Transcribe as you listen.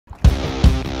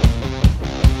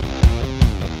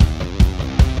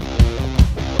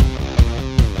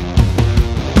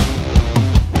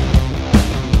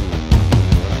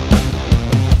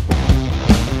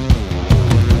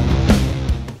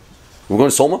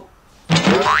to Soma?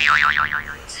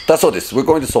 That's all this. We're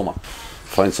going to Soma.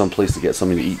 Find some place to get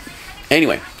something to eat.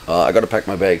 Anyway, I gotta pack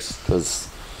my bags because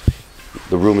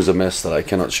the room is a mess that I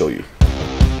cannot show you.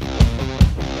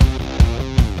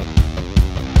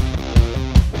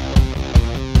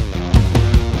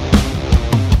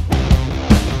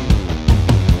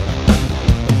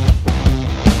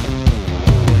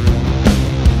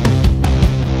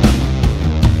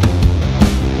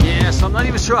 Yeah, so I'm not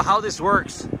even sure how this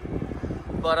works,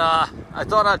 but I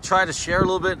thought I'd try to share a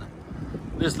little bit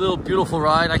this little beautiful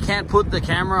ride. I can't put the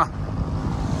camera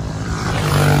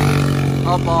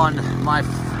up on my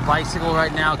bicycle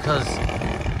right now because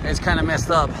it's kind of messed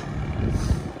up,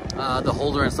 the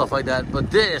holder and stuff like that.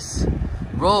 But this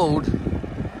road,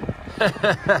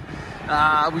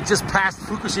 we just passed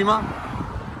Fukushima,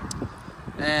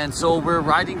 and so we're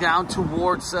riding down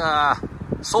towards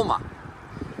Soma,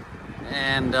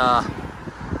 and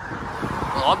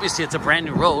well, obviously it's a brand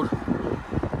new road,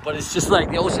 but it's just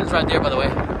like the ocean's right there, by the way.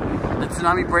 The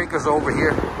tsunami breakers are over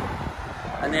here,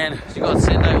 and then you got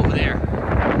Sendai over there.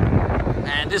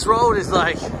 And this road is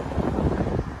like,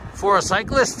 for a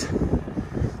cyclist,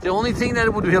 the only thing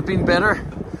that would have been better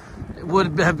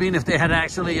would have been if they had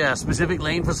actually a specific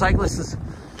lane for cyclists.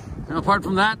 And apart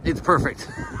from that, it's perfect.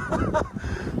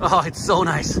 Oh, it's so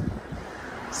nice.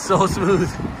 So smooth.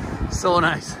 So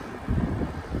nice.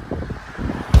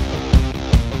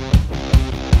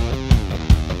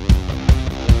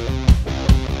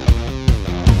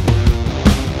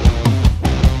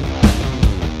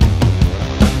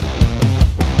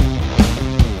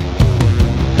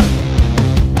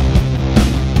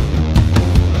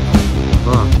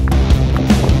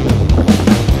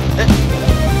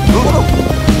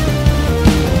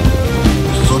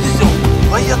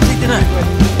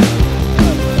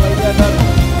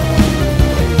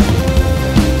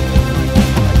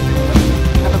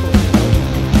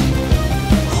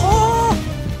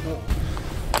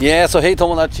 Yeah, so hey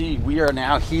Tomodachi, we are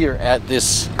now here at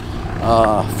this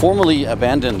formerly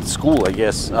abandoned school, I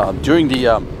guess. During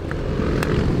the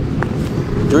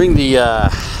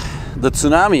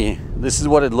tsunami, this is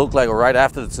what it looked like, or right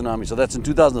after the tsunami. So that's in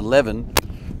 2011.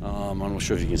 I'm not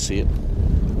sure if you can see it.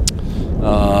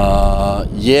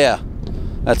 Yeah,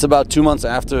 that's about 2 months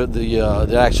after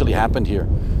that actually happened here.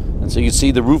 And so you can see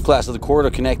the roof glass of the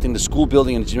corridor connecting the school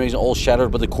building and the gymnasium all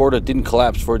shattered, but the corridor didn't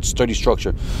collapse for its sturdy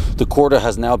structure. The corridor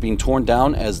has now been torn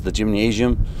down as the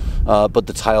gymnasium, but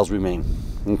the tiles remain.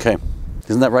 Okay,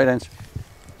 isn't that right, Ange?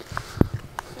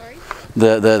 Sorry?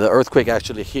 The earthquake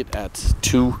actually hit at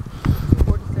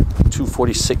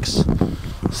 2:46,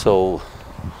 so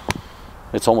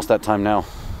it's almost that time now.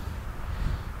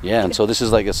 Yeah, and so this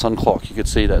is like a sun clock. You could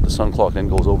see that the sun clock then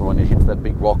goes over when it hits that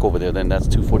big rock over there. Then that's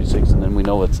 2:46, and then we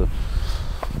know it's a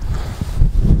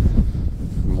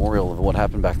memorial of what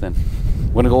happened back then.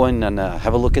 We're gonna go in and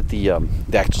have a look at the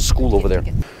actual school over there.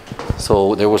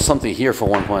 So there was something here for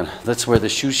one point. That's where the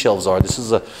shoe shelves are. This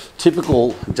is a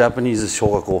typical Japanese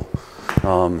shogako,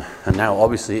 and now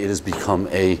obviously it has become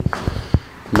a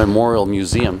memorial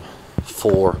museum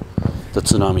for the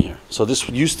tsunami here. So this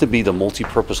used to be the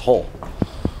multi-purpose hall.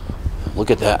 Look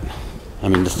at that. I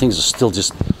mean, the things are still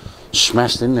just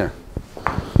smashed in there.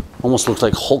 Almost looks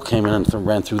like Hulk came in and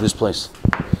ran through this place.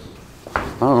 I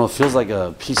don't know, it feels like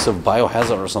a piece of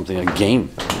Biohazard or something, a game.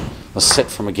 A set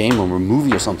from a game or a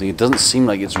movie or something. It doesn't seem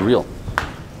like it's real.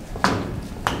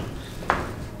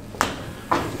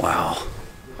 Wow.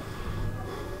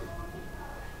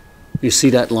 You see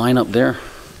that line up there?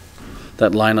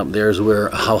 That line up there is where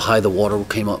how high the water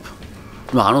came up.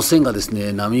 あの線がです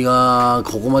ね、波が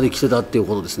ここまで来てたっていう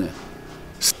ことですね。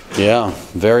Yeah,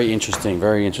 very interesting,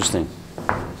 very interesting.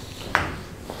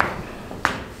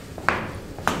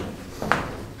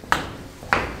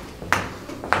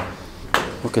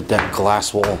 Look at that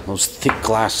glass wall, those thick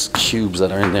glass cubes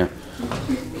that are in there.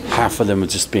 Half of them have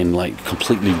just been like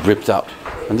completely ripped out.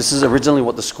 And this is originally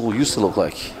what the school used to look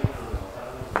like.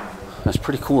 That's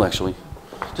pretty cool actually.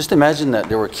 Just imagine that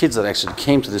there were kids that actually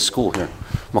came to this school here.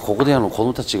 ここで子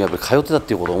供たちがやっぱり通ってたっ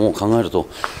ていうことを考えると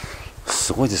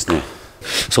すごいですね。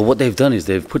So what they've done is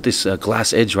they've put this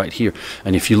glass edge right here,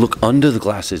 and if you look under the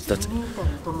glass edge, that's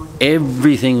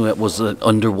everything that was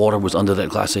underwater was under that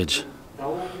glass edge.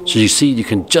 So you see, you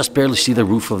can just barely see the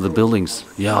roof of the buildings.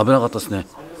 いや、危なかったですね。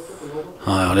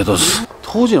はい、ありがとうございます。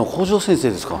当時の校長先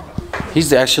生ですか。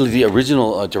He's actually the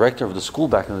original director of the school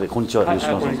back in the day. こんにちは。こんに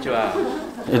ちは。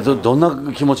どんな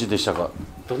気持ちでしたか。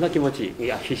どんな気持ち、い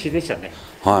や必死でしたね。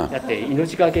はい。だって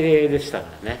命がけでしたか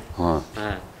らね。は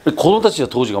い。子供たちは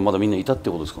当時がまだみんないたって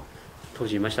ことですか。当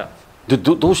時いました。で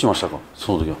どうしましたか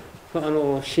その時は。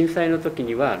震災の時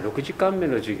には6時間目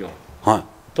の授業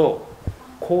と、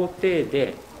校庭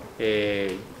で、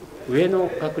上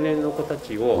の学年の子た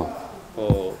ちを、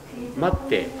待っ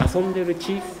て遊んでる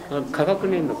下学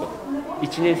年の子、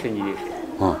1年生2年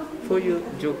生、そういう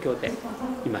状況で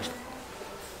いました。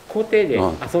校庭で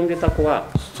遊んでた子は、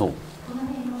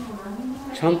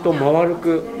ちゃんと丸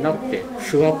くなって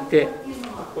座って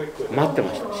待って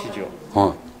ました、指示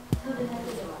を。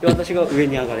で、私が上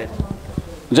に上がれ。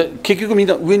じゃあ結局みん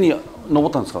な上に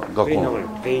登ったんですか、学校。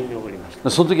全員登りました。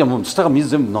その時はもう下が水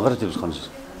全部流れてる感じです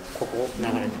か。ここ流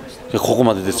れてました。ここ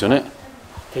までですよね。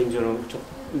天井のちょ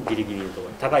っとギリギリのとこ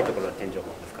ろ、高いところは天井も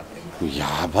使って。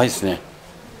やばいですね。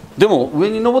でも上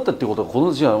に登ったってことは、こ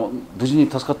の時は無事に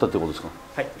助かったってことですか。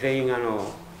はい、全員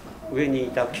上にい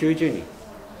た90人、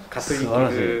確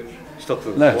率一つ。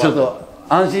ちょっと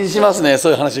安心しますね、そ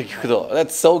ういう話を聞くと。That's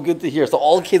so good to hear. So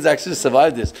all kids actually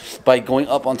survived this by going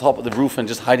up on top of the roof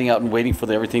and just hiding out and waiting for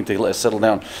everything to settle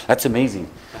down. That's amazing.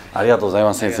 ありがとうござい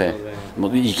ます、先生。も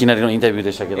ういきなりのインタビュー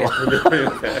でしたけど。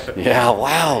Yeah,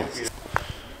 wow.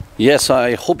 Yes,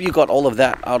 I hope you got all of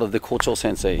that out of the Kocho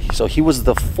sensei. So he was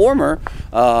the former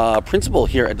principal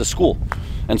here at the school.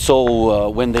 And so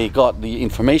when they got the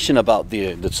information about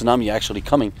the tsunami actually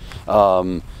coming,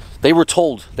 they were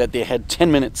told that they had 10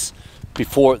 minutes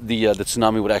before the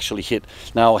tsunami would actually hit.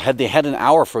 Now, had they had an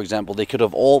hour, for example, they could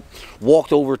have all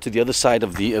walked over to the other side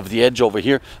of the edge over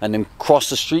here and then crossed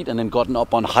the street and then gotten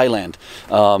up on highland.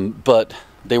 But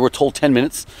they were told 10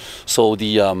 minutes. So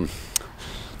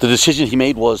the decision he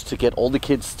made was to get all the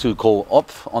kids to go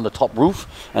up on the top roof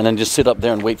and then just sit up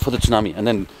there and wait for the tsunami. And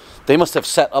then they must have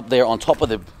sat up there on top of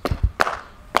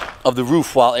the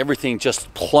roof while everything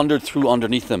just plundered through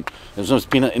underneath them. It's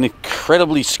been an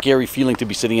incredibly scary feeling to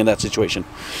be sitting in that situation.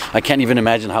 I can't even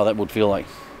imagine how that would feel like.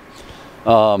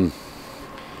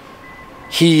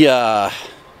 He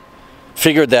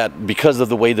figured that because of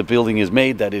the way the building is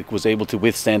made, that it was able to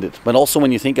withstand it. But also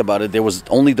when you think about it, there was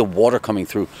only the water coming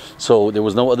through. So there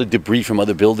was no other debris from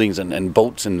other buildings and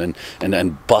boats and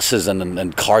buses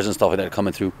and cars and stuff like that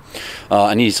coming through.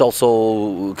 And he's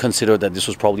also considered that this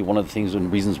was probably one of the things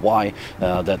and reasons why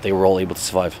that they were all able to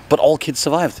survive. But all kids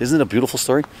survived. Isn't it a beautiful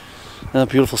story? A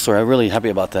beautiful story. I'm really happy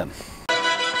about that.